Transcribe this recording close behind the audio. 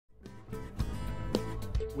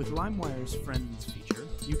With LimeWire's Friends feature,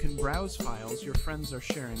 you can browse files your friends are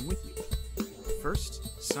sharing with you.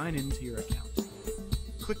 First, sign in to your account.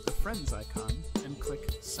 Click the Friends icon and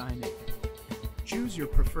click Sign In. Choose your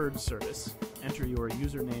preferred service, enter your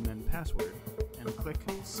username and password, and click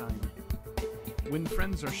Sign In. When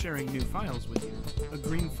friends are sharing new files with you, a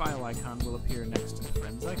green file icon will appear next to the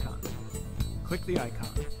Friends icon. Click the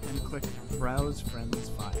icon and click Browse Friends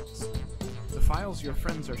Files. The files your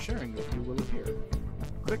friends are sharing with you will appear.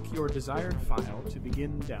 Click your desired file to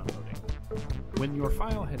begin downloading. When your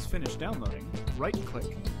file has finished downloading,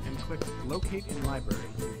 right-click and click Locate in Library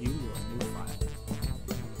to view your new file.